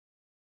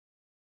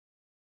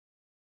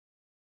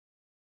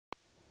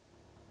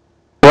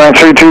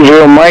Avalanche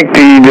 320 Mike,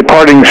 the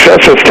departing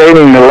Cessna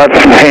stating the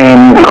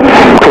left-hand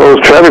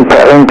closed traffic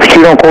pattern.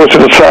 Proceed on course to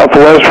the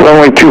southwest,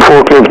 runway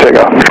 24 clear for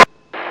takeoff.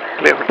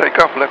 Clear for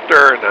takeoff, left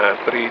turn,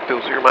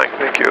 320 Mike,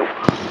 thank you.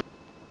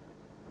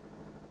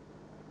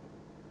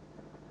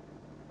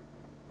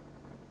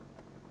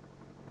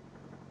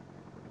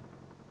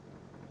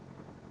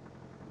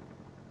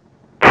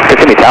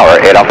 Kissimmee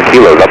Tower, 8 Alpha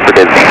Kilo, up for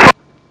Disney.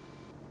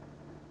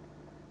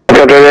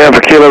 Got 8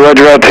 Alpha Kilo,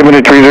 roger out, Timothy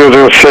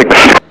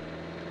 3006.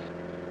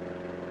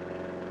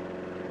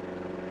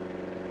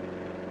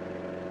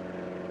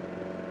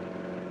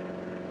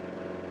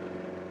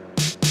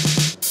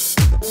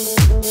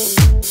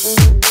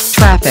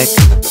 Traffic.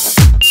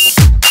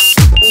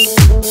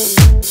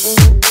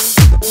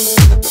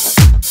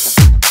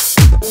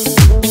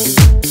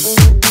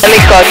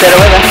 Helicopter,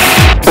 weather.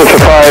 Delta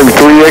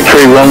 5-3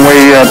 X-ray,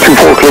 runway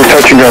 24 clear,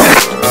 touch and go.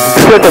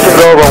 Delta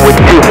 5 runway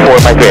 24,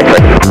 my 3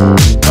 X-ray.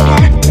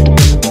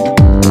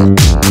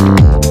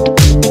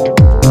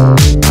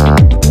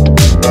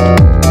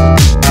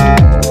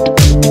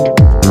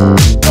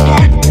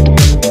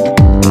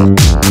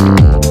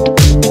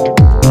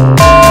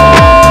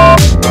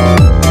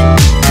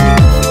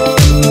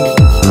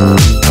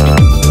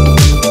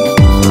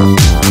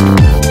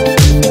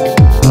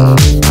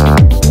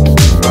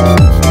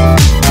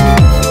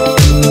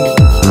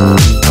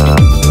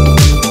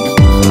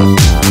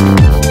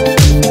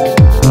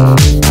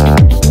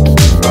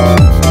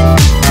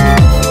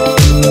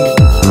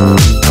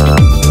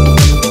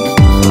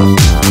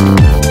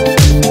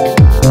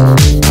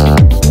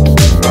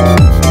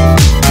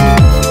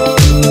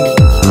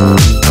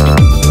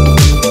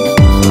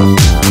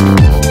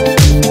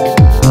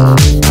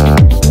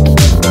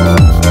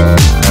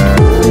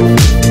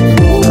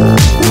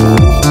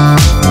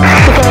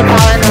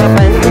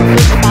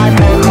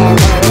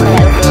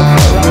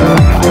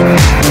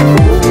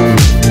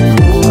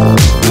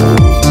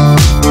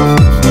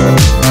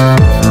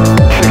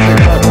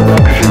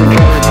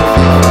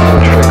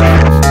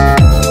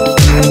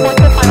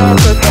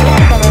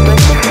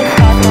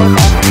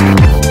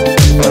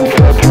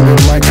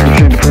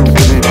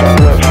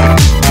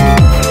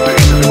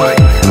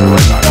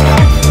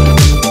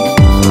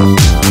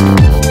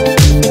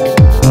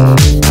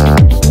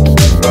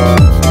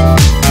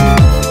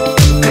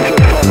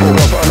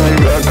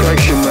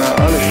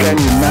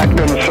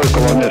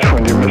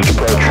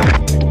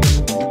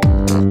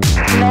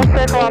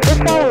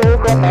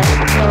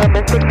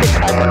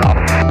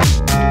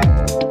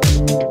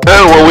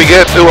 And when we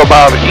get to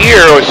about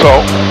here or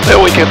so,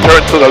 then we can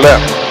turn to the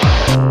left.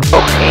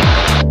 Okay.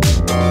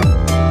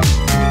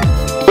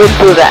 We'll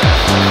do that.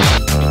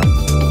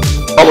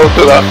 Follow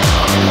to that.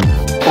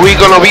 We're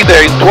gonna be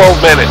there in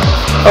 12 minutes.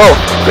 Oh,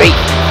 great.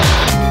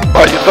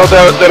 Oh, you thought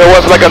that it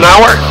was like an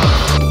hour?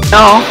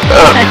 No.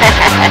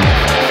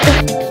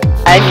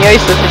 I knew it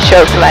was a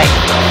short flight.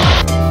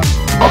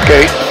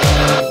 Okay.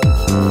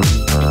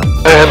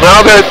 And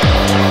now that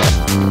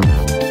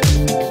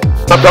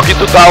I'm not talking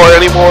to Tower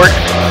anymore,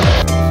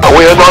 and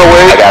we're on our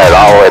way. I got it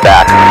all the way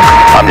back.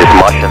 I'm just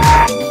mushing.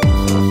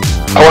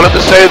 I wanted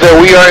to say that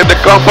we are in the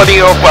company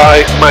of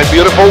my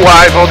beautiful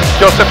wife,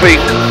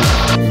 Josephine.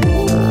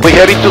 We're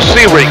heading to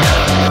Sebring.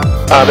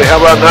 They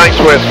have a nice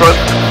restaurant.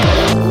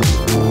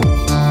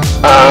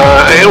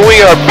 And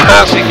we are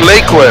passing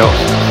Lake Wales.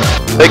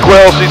 Lake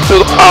Wales is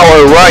to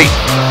our right.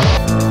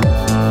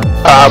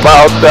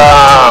 About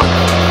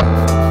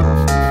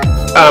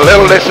a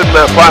little less than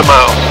 5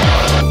 miles.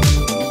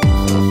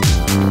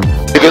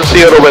 You can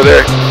see it over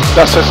there.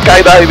 That's a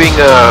skydiving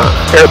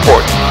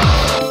airport.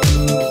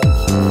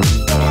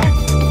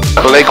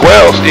 And Lake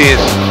Wales is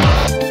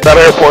that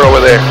airport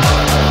over there.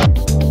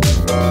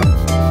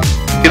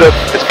 You know,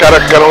 it's kind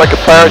of like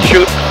a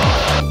parachute.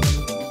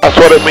 That's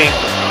what it means.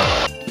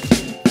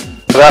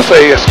 That's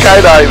a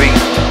skydiving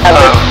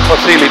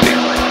facility.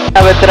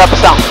 Have a drop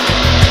zone.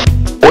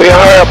 We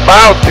are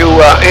about to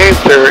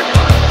enter,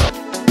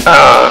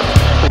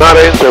 not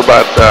enter,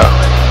 but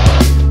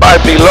by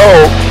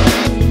below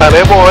an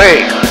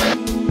MOA.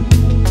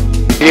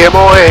 The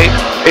MOA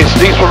is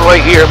this one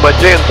right here,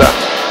 magenta.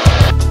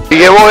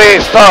 The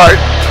MOA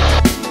starts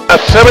at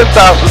 7,000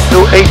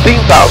 to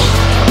 18,000.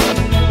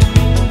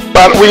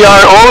 But we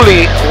are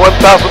only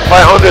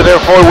 1,500,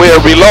 therefore we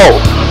are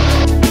below.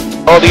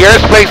 On the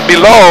airspace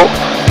below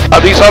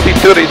at this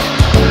altitude is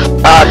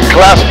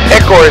class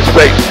Echo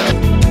airspace.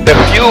 The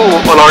fuel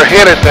on our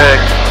header tank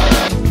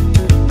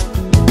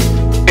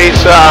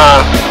is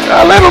a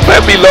little bit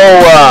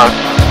below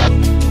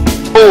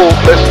full.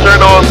 Let's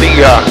turn on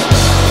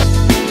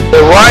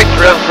the right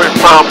transfer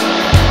pump.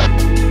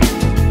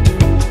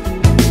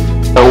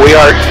 And we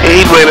are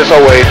 8 minutes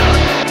away.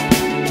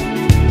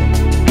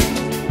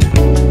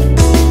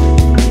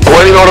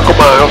 20 nautical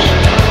miles.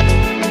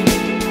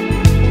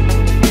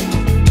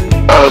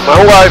 And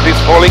my wife is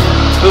falling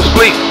to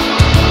sleep.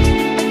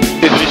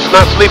 If she's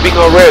not sleeping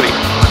already.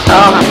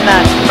 Oh, I'm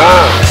not.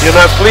 You're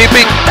not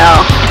sleeping?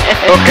 No.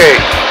 Okay.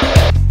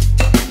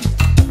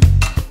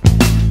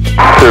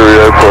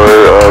 Siri,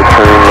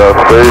 turning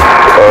left base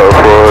for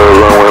runway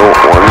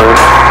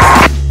 19.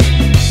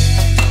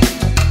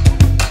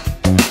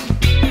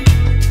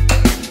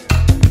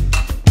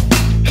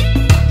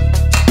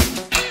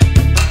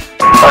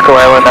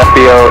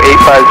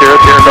 850,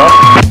 Sierra Golf.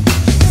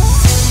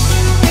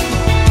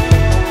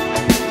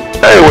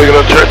 Hey, we're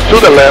gonna turn to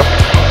the left.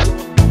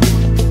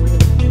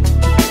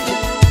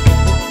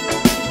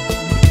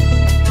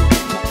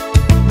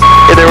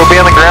 Okay, they will be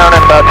on the ground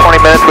in about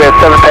 20 minutes. We have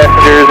 7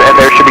 passengers, and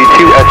there should be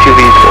 2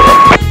 SUVs for them.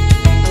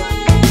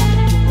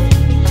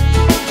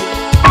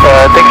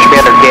 I think it should be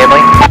under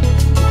Ganley.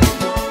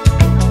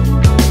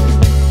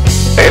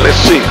 Hey, let's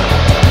see.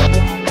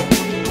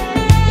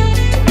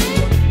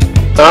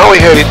 Now we're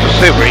heading to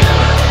Sebring.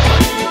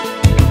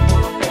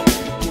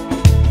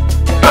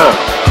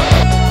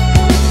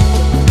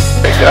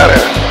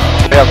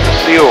 They have to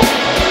seal.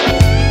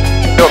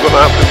 Still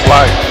gonna have to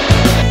fly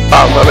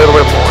out a little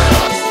bit more.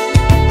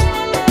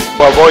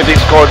 To avoid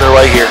this corner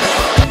right here.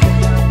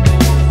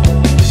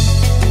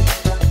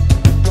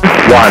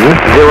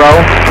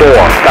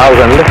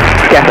 104,000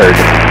 scattered.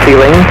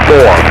 Ceiling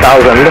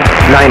 4,000.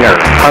 Niner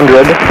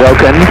 100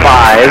 broken.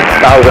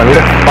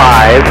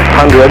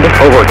 5,500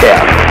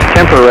 overcast.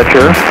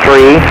 Temperature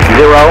 30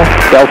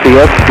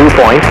 Celsius. Dew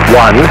point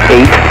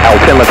 18.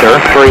 Altimeter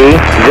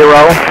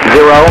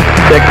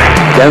 3006.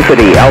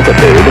 Density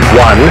altitude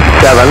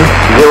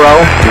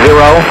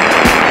 1700.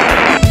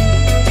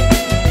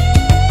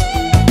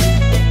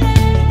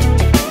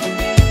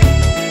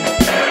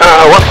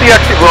 What's the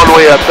exit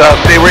runway at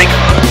Sebring?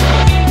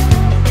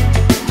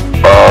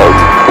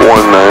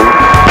 19.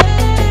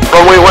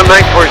 Runway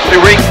 19 for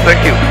Sebring,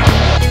 thank you.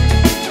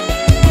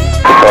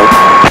 Okay.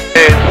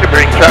 And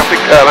Sebring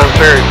traffic,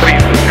 Lancair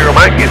 320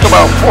 Mike is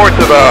about 4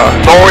 to the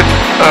north.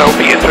 We'll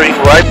be entering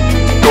right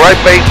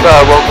base,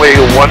 runway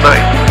 19,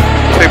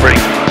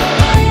 Sebring.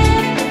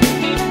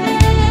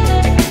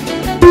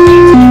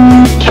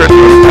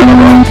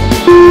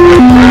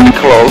 Really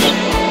close.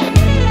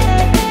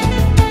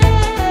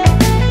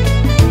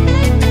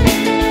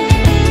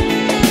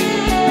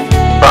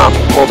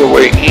 All the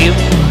way in.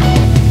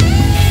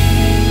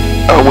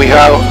 And we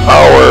have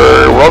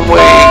our runway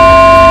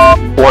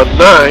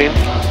 19.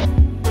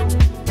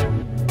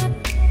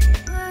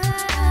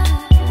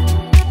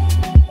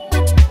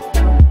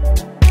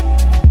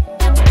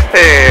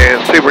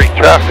 And Sebring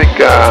traffic,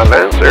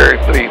 Lancair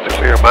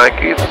 320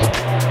 Mike,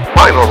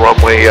 final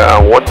runway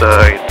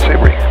 19,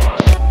 Sebring.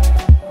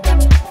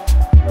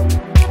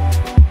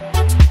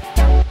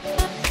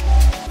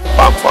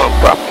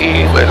 Pump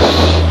in, let's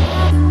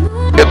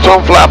get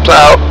some flaps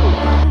out.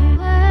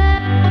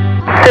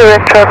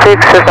 Sebring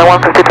traffic, Cessna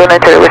 152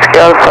 United Whiskey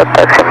Alpha,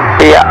 taxi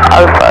via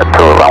Alpha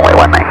to runway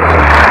 19.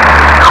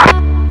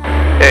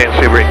 And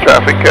Sebring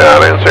traffic,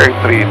 Lancair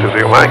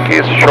 320 Mike,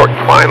 short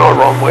final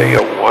runway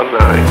 19,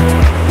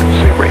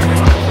 Sebring.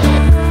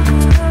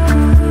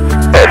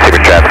 And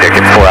Sebring traffic,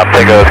 again 4 up,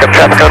 Tango, got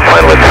traffic on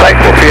final site,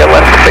 will be at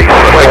left base,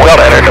 runway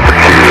number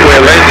 2.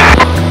 We're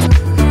landing.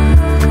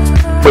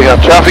 We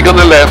have traffic on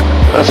the left.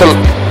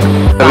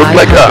 It looks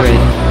like a...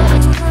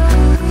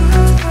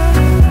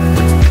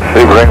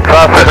 Sebring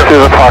traffic to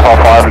the final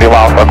 5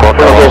 miles across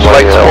the those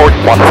lights forward.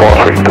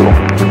 1432.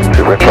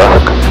 Sebring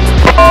traffic.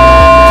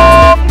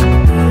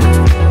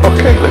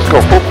 Okay, let's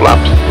go full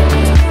flaps.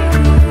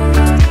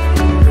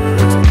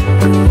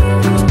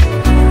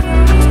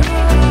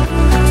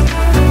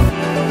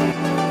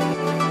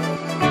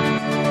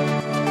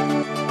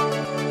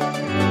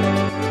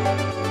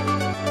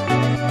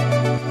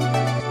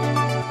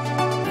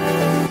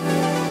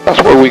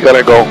 That's where we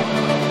gotta go.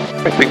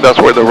 I think that's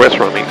where the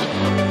restaurant is.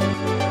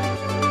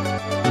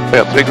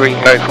 Yeah, 3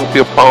 green lights will be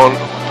upon.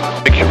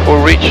 Make sure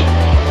we'll reach.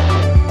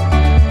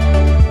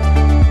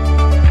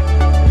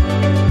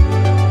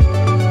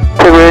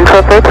 Sebring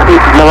traffic,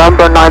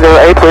 November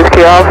 908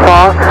 Whiskey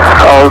Alpha,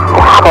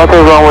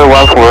 quarter runway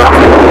 14.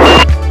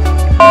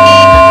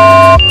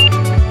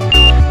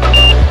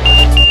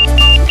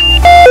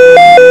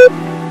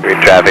 Green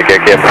traffic,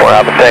 again 4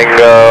 up,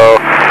 Tango.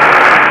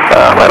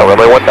 Final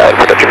runway 19,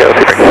 production go,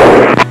 Sebring.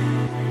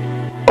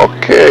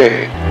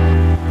 Okay.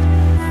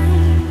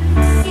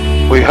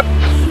 We have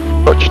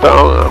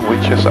touchdown and we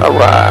just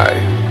arrived.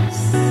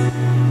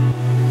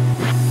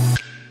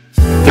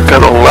 You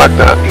can unlock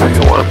that if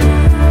you want.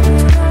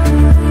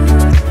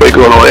 We're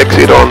going to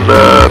exit on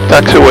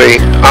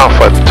taxiway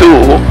Alpha 2.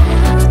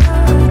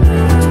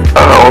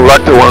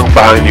 Unlock the one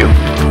behind you.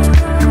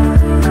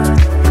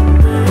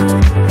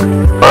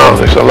 Wow,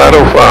 there's a lot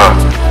of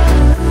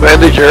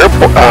Vantage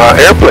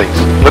airplanes.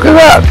 Look at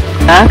that.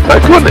 Huh? My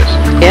goodness.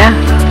 Yeah.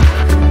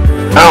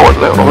 That one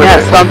over Yeah,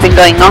 there. something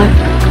going on.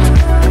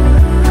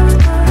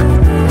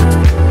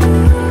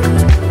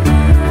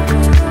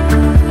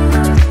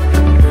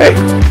 Hey.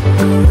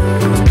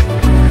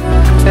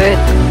 Good.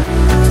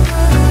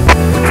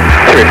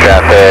 Green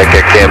traffic,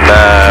 again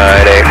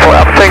 984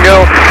 Alpha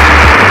Tango.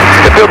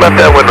 The field left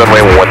that wind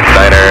runway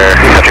 19er.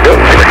 Production go,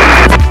 Sebring.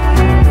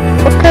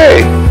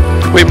 Okay.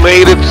 We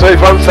made it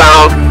safe and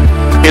sound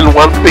in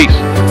one piece.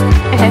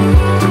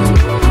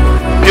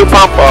 You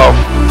pump off.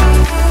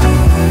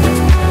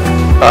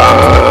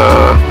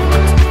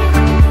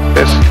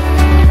 Let's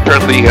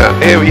turn the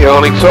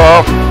avionics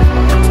off.